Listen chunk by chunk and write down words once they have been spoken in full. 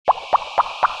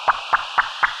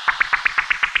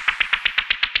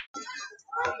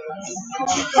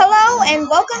Hello and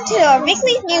welcome to our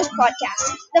weekly news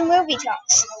podcast, the Movie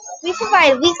Talks. We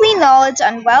provide weekly knowledge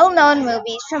on well-known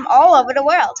movies from all over the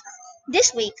world.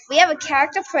 This week, we have a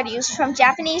character produced from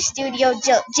Japanese studio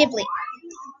Ghibli.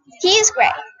 He is gray,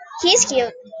 he is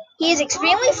cute, he is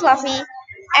extremely fluffy,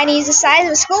 and he is the size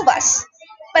of a school bus.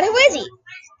 But who is he?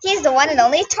 He is the one and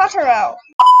only Totoro.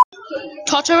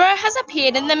 Totoro has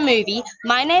appeared in the movie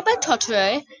My Neighbor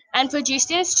Totoro and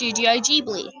produced in Studio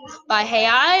Ghibli by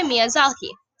Hayao Miyazaki.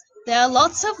 There are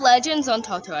lots of legends on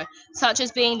Totoro, such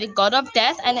as being the god of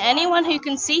death and anyone who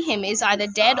can see him is either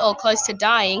dead or close to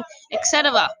dying,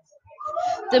 etc.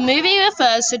 The movie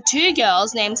refers to two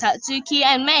girls named Satsuki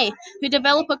and Mei who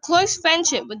develop a close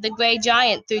friendship with the grey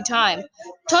giant through time.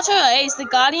 Totoro is the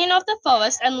guardian of the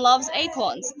forest and loves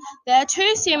acorns. There are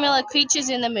two similar creatures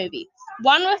in the movie.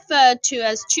 One referred to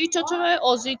as Chu Totoro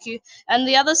or Zuku, and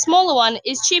the other smaller one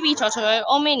is Chibi Totoro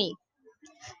or Mini.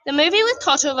 The movie with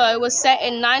Totoro was set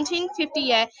in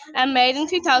 1958 and made in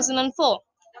 2004.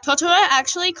 Totoro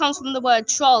actually comes from the word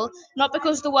troll, not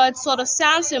because the words sort of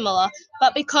sound similar,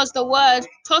 but because the word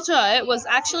Totoro was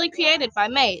actually created by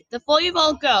Mei, the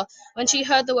 4-year-old girl, when she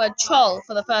heard the word troll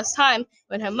for the first time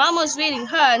when her mum was reading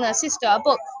her and her sister a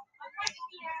book.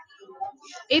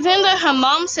 Even though her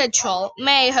mom said troll,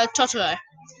 Mei heard Totoro.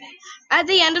 At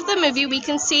the end of the movie, we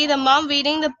can see the mom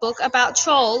reading the book about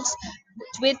trolls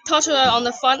with Totoro on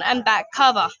the front and back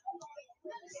cover.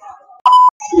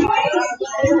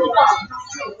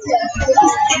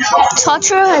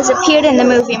 Totoro has appeared in the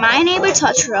movie My Neighbor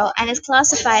Totoro and is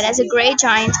classified as a grey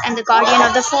giant and the guardian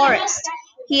of the forest.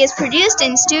 He is produced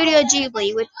in Studio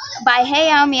Ghibli by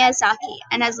Hayao Miyazaki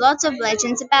and has lots of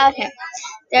legends about him.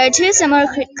 There are two similar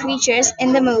creatures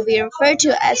in the movie referred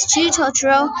to as Chu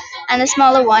Totoro and the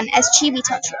smaller one as Chibi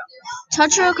Totoro.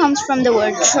 Totoro comes from the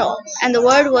word troll, and the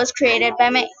word was created by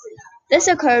Mei. This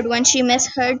occurred when she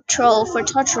misheard troll for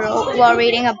Totoro while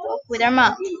reading a book with her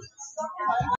mom.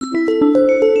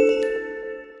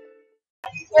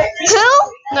 Who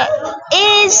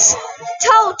is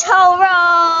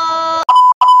Totoro?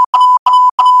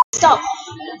 Stop.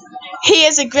 He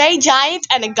is a grey giant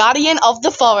and a guardian of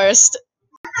the forest.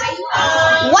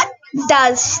 What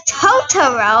does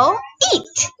Totoro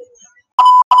eat?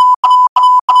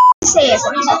 Say it.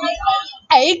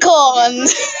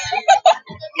 Acorns.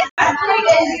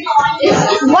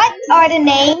 What are the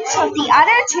names of the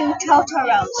other two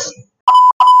Totoros?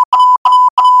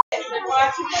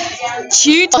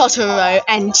 Chu Totoro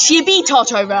and Chibi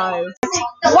Totoro.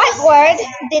 What word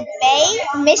did Mei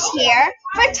mishear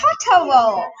for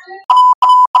Totoro?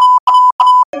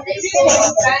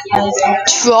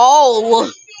 Troll.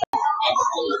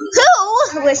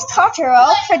 Who was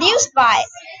Totoro produced by?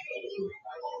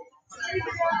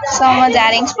 Someone's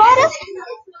adding spot.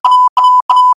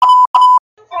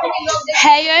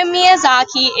 Hayao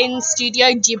Miyazaki in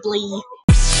Studio Ghibli.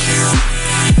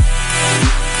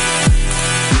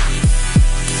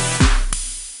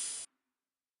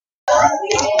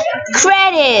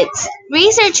 Credits.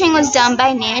 Researching was done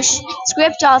by Nish.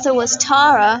 Script author was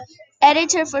Tara.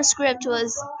 Editor for script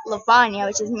was Lavanya,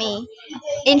 which is me.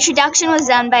 Introduction was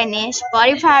done by Nish.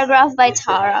 Body paragraph by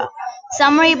Tara.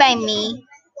 Summary by me.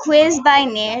 Quiz by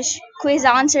Nish. Quiz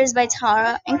answers by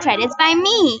Tara. And credits by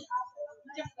me.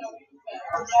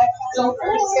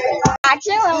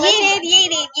 Action.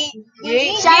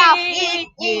 Shut up.